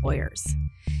and/or employers.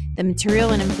 The material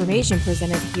and information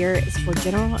presented here is for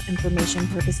general information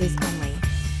purposes only.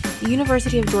 The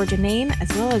University of Georgia name, as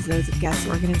well as those of guest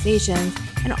organizations,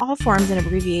 and all forms and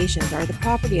abbreviations are the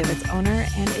property of its owner,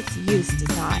 and its use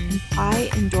does not imply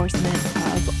endorsement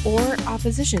of or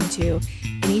opposition to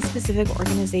any specific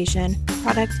organization,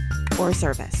 product, or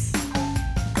service.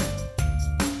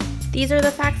 These are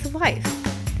the facts of life.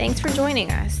 Thanks for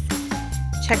joining us.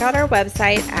 Check out our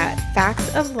website at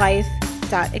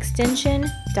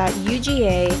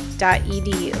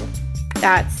factsoflife.extension.uga.edu.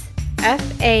 That's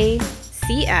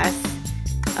FACS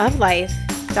of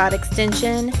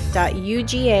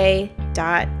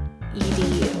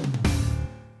life.extension.uga.edu.